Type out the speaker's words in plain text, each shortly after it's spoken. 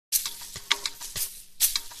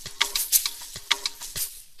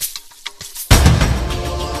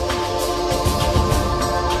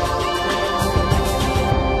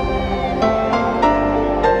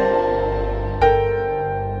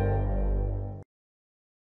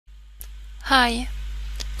Hi,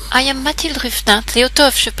 I am Mathilde Ruffnat, the author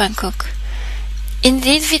of Chopin Cook. In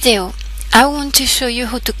this video, I want to show you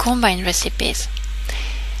how to combine recipes.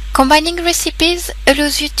 Combining recipes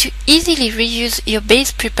allows you to easily reuse your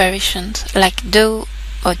base preparations like dough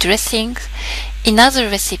or dressings in other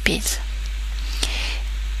recipes.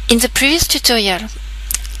 In the previous tutorial,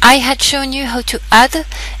 I had shown you how to add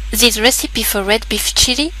this recipe for red beef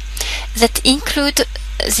chili that include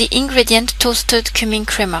the ingredient toasted cumin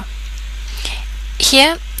crema.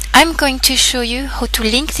 Here, I'm going to show you how to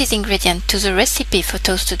link this ingredient to the recipe for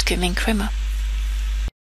toasted cumin crema.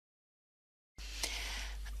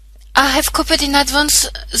 I have copied in advance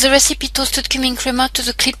the recipe toasted cumin crema to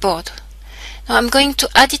the clipboard. Now I'm going to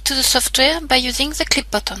add it to the software by using the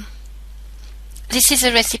clip button. This is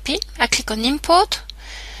the recipe. I click on Import.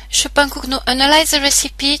 Chopin Cook now analyzes the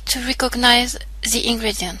recipe to recognize the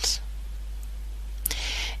ingredients.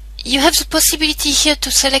 You have the possibility here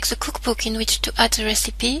to select the cookbook in which to add the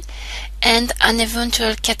recipe and an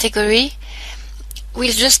eventual category.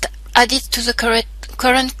 We'll just add it to the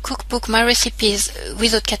current cookbook My Recipes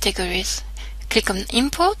without categories. Click on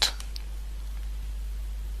Import.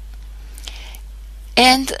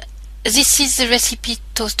 And this is the recipe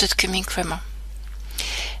toasted cumin crema.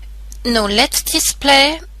 Now let's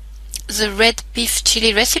display the red beef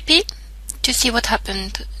chili recipe to see what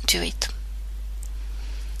happened to it.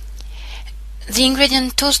 The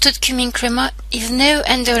ingredient toasted cumin crema is now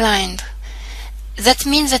underlined. That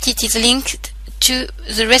means that it is linked to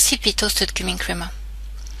the recipe toasted cumin crema.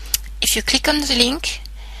 If you click on the link,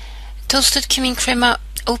 toasted cumin crema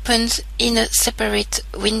opens in a separate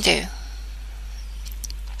window.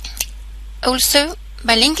 Also,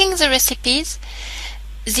 by linking the recipes,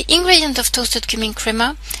 the ingredient of toasted cumin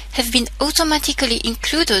crema have been automatically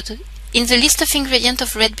included in the list of ingredients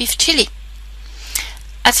of red beef chili,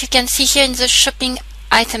 as you can see here in the Shopping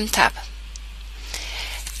Item tab.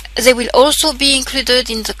 They will also be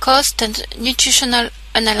included in the cost and nutritional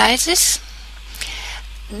analysis.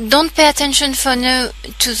 Don't pay attention for now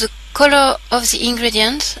to the color of the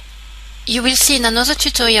ingredients. You will see in another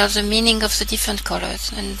tutorial the meaning of the different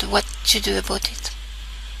colors and what to do about it.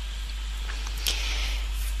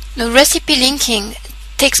 Now, recipe linking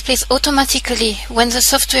takes place automatically when the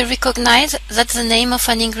software recognizes that the name of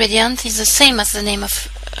an ingredient is the same as the name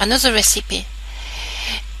of another recipe.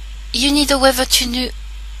 You need, however, to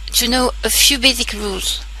know a few basic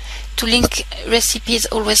rules to link recipes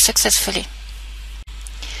always successfully.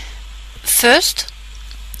 First,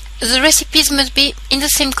 the recipes must be in the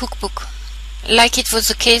same cookbook, like it was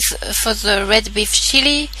the case for the red beef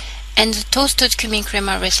chili and the toasted cumin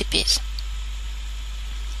crema recipes.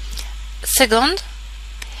 Second,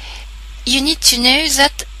 you need to know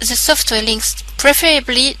that the software links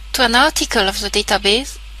preferably to an article of the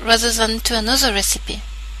database rather than to another recipe.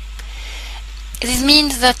 This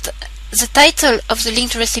means that the title of the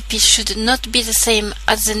linked recipe should not be the same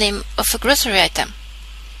as the name of a grocery item.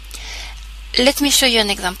 Let me show you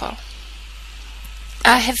an example.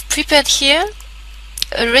 I have prepared here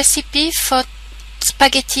a recipe for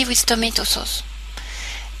spaghetti with tomato sauce,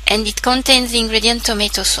 and it contains the ingredient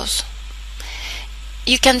tomato sauce.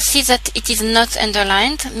 You can see that it is not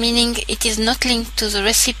underlined, meaning it is not linked to the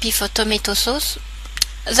recipe for tomato sauce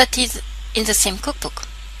that is in the same cookbook.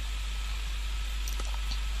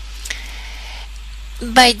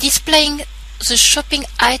 By displaying the Shopping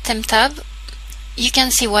Item tab, you can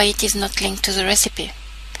see why it is not linked to the recipe.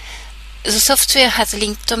 The software has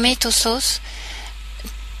linked tomato sauce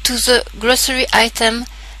to the grocery item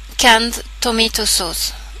canned tomato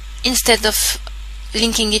sauce instead of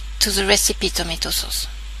linking it to the recipe tomato sauce.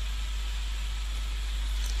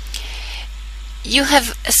 You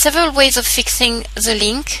have several ways of fixing the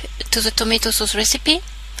link to the tomato sauce recipe.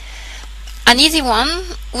 An easy one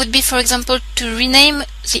would be, for example, to rename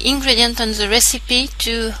the ingredient on the recipe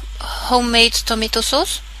to homemade tomato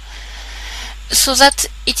sauce so that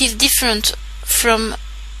it is different from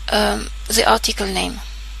the article name.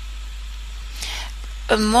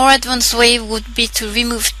 A more advanced way would be to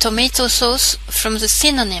remove tomato sauce from the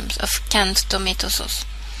synonyms of canned tomato sauce.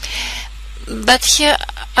 But here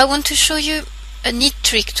I want to show you a neat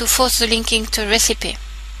trick to force the linking to a recipe.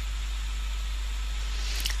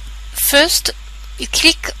 First, you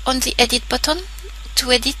click on the Edit button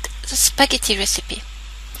to edit the spaghetti recipe,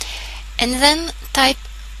 and then type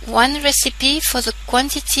one recipe for the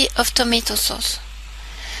quantity of tomato sauce.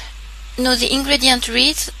 Now the ingredient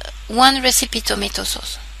reads 1 recipe tomato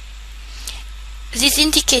sauce. This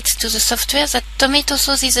indicates to the software that tomato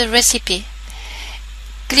sauce is a recipe.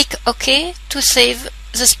 Click OK to save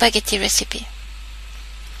the spaghetti recipe.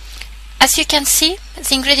 As you can see,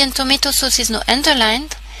 the ingredient tomato sauce is now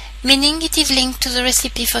underlined, meaning it is linked to the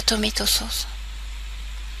recipe for tomato sauce.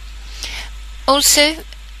 Also,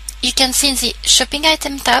 you can see in the shopping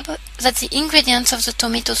item tab that the ingredients of the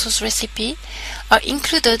tomato sauce recipe are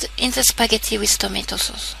included in the spaghetti with tomato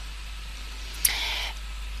sauce.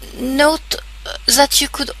 Note that you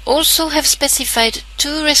could also have specified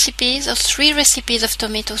 2 recipes or 3 recipes of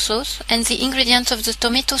tomato sauce, and the ingredients of the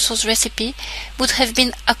tomato sauce recipe would have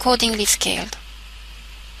been accordingly scaled.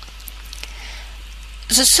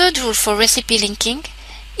 The third rule for recipe linking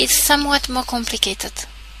is somewhat more complicated.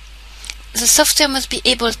 The software must be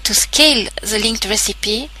able to scale the linked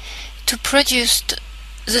recipe to produce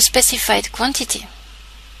the specified quantity.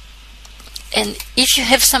 And if you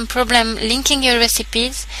have some problem linking your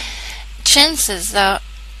recipes, chances are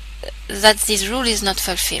that this rule is not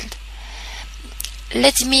fulfilled.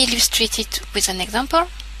 Let me illustrate it with an example.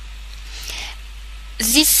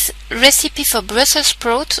 This recipe for Brussels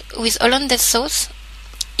sprout with hollandaise sauce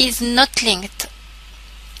is not linked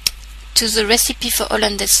to the recipe for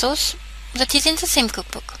hollandaise sauce that is in the same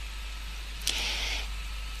cookbook.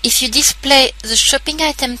 If you display the shopping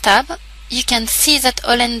item tab, you can see that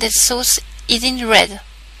hollandaise sauce is in red,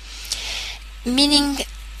 meaning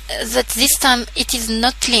that this time it is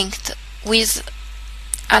not linked with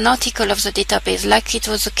an article of the database like it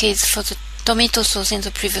was the case for the tomato sauce in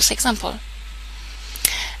the previous example.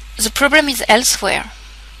 The problem is elsewhere.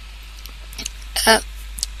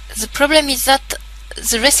 The problem is that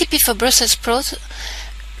the recipe for Brussels sprouts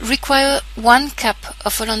require 1 cup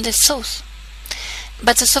of hollandaise sauce,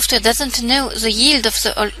 but the software doesn't know the yield of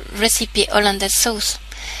the recipe hollandaise sauce,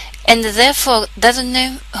 and therefore doesn't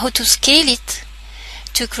know how to scale it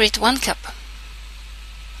to create 1 cup.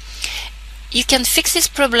 You can fix this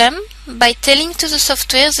problem by telling to the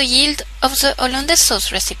software the yield of the hollandaise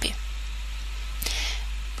sauce recipe.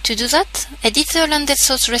 To do that, edit the hollandaise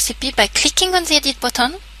sauce recipe by clicking on the edit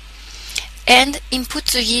button and input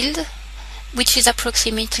the yield, which is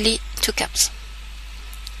approximately 2 cups.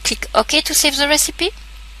 Click OK to save the recipe.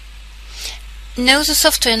 Now the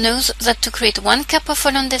software knows that to create 1 cup of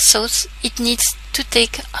hollandaise sauce, it needs to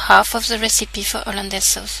take half of the recipe for hollandaise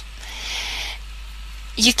sauce.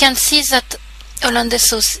 You can see that hollandaise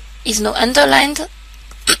sauce is now underlined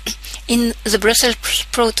in the Brussels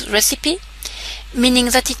sprout recipe, meaning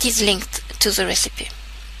that it is linked to the recipe.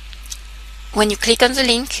 When you click on the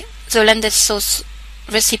link, the hollandaise sauce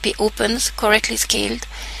recipe opens, correctly scaled,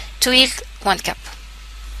 to yield 1 cup.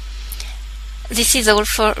 This is all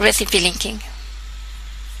for recipe linking.